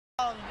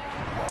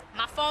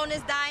known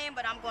as dying,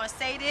 but I'm going to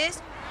say this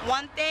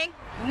one thing: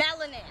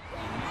 melanin,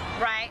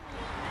 right?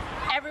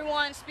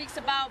 Everyone speaks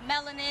about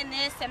melanin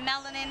this and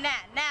melanin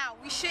that. Now,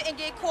 we shouldn't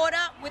get caught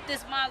up with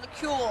this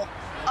molecule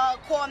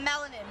called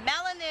melanin.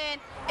 Melanin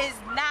is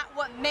not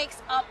what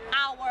makes up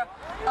our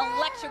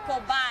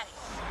electrical body.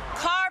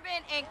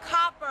 Carbon and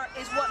copper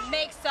is what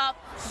makes up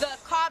the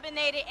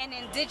carbonated and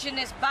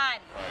indigenous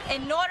body.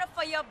 In order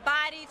for your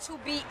body to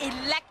be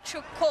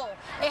electrical,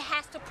 it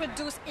has to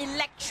produce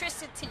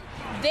electricity.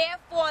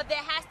 Therefore, there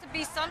has to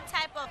be some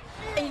type of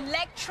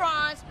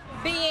electrons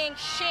being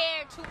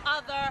shared to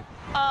other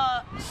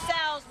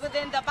cells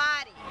within the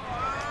body.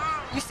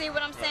 You see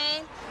what I'm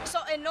saying?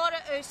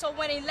 So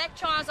when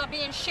electrons are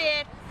being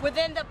shared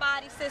within the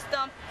body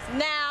system,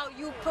 now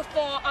you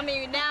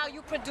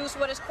produce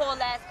what is called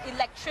as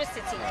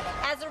electricity.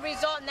 As a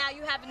result, now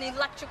you have an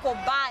electrical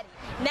body.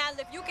 Now,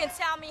 if you can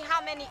tell me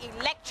how many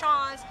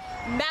electrons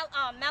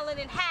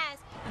melanin has,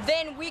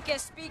 then we can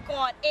speak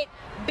on it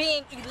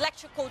being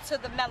electrical to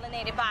the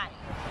melanated body.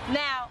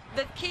 Now,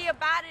 the key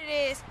about it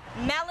is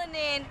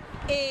melanin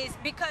is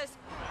because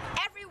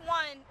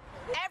everyone.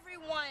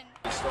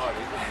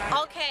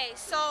 Okay,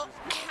 so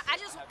I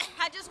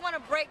just want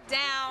to break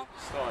down.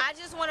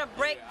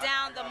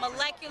 The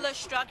molecular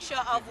structure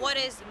of what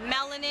is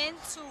melanin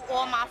to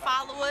all my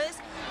followers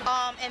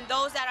and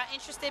those that are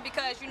interested,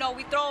 because you know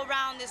we throw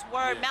around this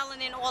word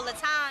melanin all the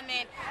time,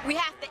 and we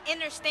have to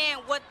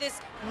understand what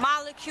this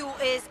molecule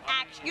is.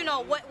 You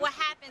know what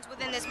happens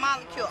within this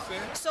molecule.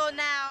 So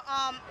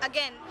now,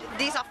 again,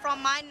 these are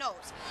from my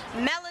notes.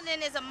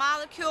 Melanin is a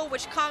molecule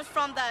which comes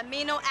from the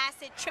amino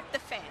acid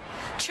tryptophan.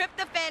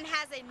 Tryptophan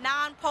has a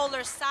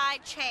non-polar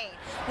side chain.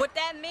 What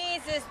that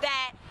means is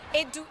that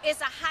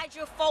it's a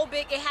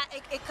hydrophobic.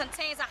 It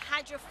contains a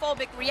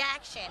hydrophobic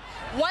reaction.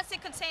 Once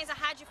it contains a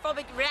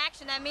hydrophobic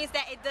reaction, that means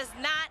that it does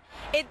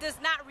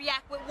not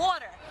react with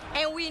water.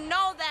 And we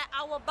know that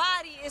our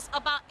body is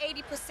about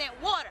 80%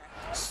 water.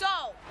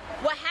 So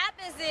what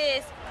happens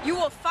is you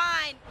will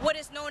find what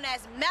is known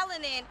as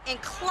melanin in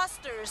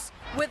clusters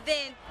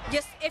within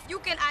your. If you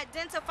can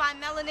identify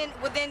melanin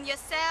within your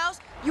cells,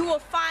 you will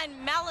find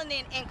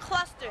melanin in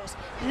clusters.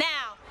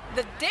 Now,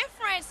 the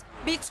difference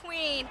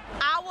between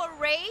our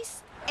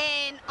race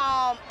and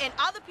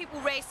other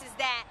people's race is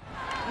that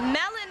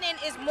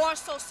melanin is more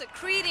so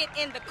secreted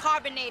in the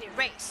carbonated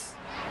race.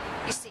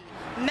 You see,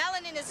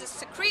 melanin is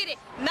secreted.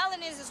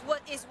 Melanin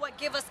is what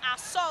give us our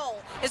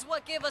soul, is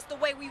what give us the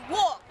way we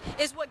walk,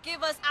 is what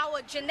give us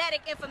our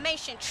genetic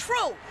information.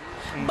 True,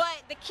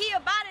 but the key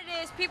about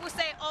it is people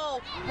say,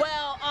 oh,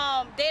 well,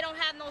 they don't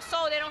have no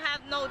soul, they don't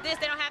have no this,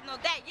 they don't have no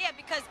that. Yeah,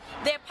 because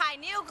their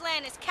pineal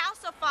gland is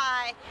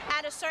calcified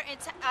at a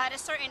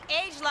certain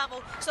age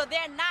level, so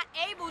they're not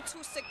able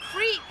to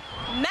secrete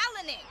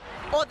melanin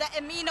or the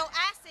amino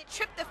acid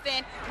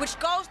tryptophan, which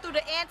goes through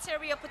the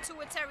anterior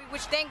pituitary,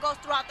 which then goes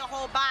throughout the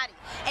whole body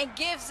and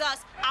gives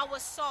us our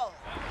soul.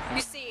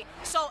 You see,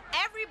 so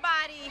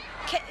everybody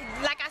can,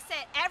 like I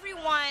said,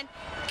 everyone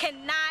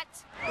cannot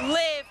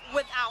live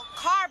without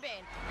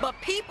carbon, but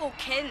people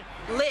can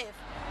live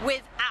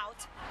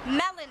without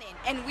melanin,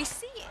 and we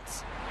see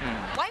it.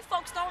 White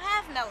folks don't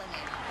have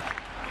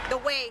melanin the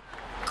way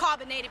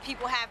carbonated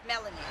people have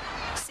melanin.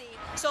 See,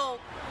 so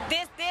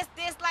there's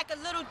like a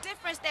little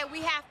difference that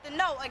we have to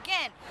know.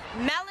 Again,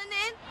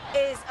 melanin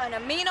is an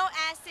amino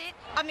acid.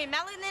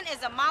 Melanin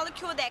is a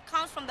molecule that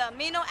comes from the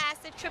amino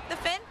acid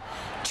tryptophan.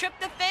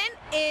 Tryptophan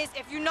is,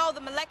 if you know the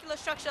molecular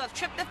structure of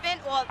tryptophan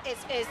or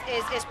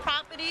is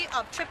property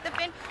of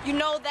tryptophan, you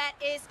know that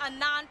is a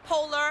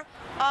non-polar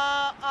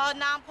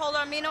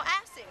amino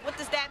acid. What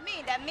does that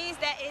mean? That means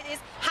that it is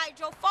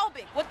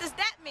hydrophobic. What does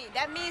that mean?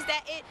 That means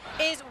that it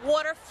is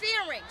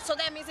water-fearing. So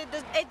that means it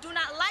do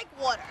not like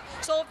water.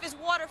 So if it's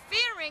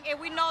water-fearing, and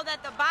we know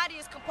that the body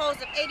is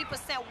composed of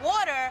 80%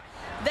 water,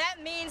 that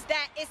means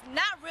that it's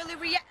not really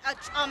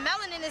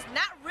melanin is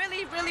not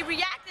really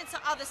reacting to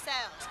other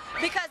cells,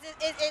 because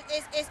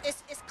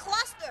it's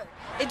clustered.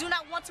 It do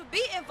not want to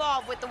be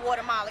involved with the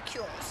water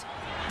molecules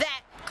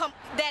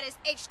that is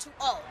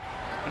H2O.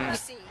 You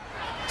see,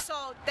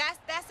 so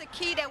that's a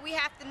key that we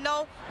have to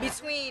know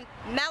between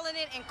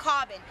melanin and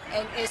carbon.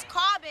 And it's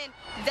carbon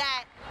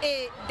that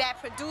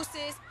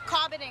produces,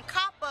 carbon and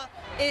copper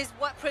is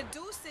what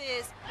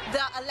produces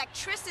the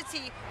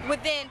electricity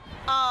within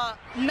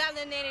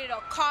melanated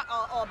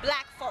or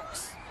black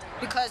folks,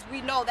 because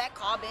we know that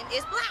carbon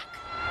is black.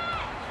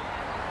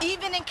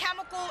 Even in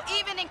chemical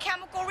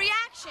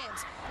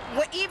reactions,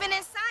 even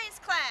in science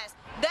class,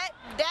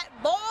 that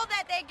ball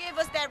that they give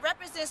us that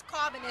represents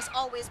carbon is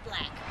always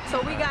black.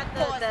 So we got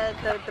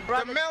the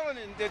brother. The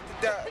melanin,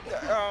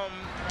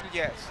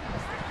 yes.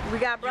 We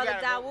got Brother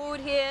Dawood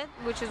here,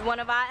 which is one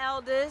of our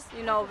elders,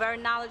 you know, very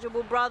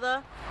knowledgeable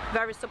brother,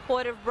 very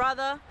supportive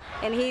brother,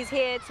 and he's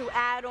here to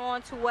add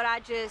on to what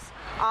I just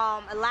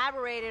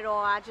elaborated or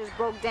I just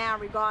broke down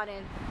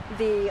regarding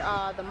the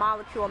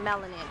molecule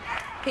melanin.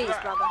 Peace,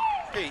 brother.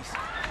 Peace.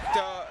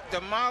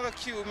 The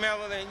molecule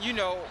melanin, you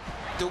know,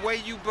 the way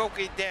you broke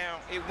it down,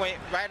 it went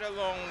right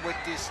along with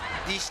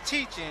these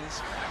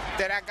teachings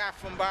that I got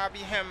from Bobby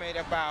Hemmett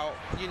about,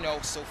 you know,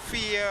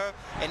 Sophia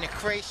and the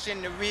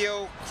creation, the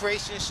real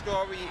creation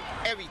story,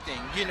 everything,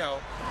 you know.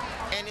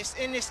 And it's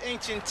in this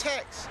ancient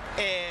text,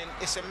 and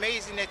it's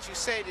amazing that you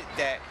said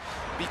that,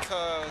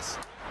 because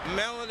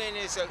melanin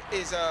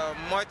is a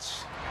much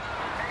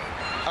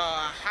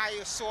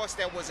higher source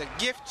that was a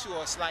gift to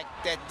us, like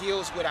that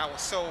deals with our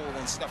soul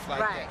and stuff like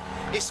that.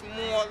 It's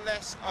more or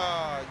less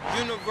a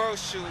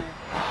universal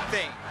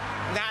thing,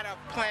 not a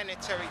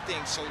planetary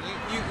thing. So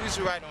you was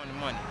right on the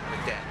money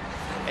with that.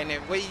 And the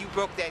way you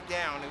broke that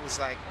down, it was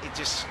like, it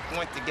just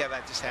went together.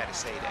 I just had to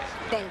say that.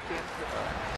 Thank you.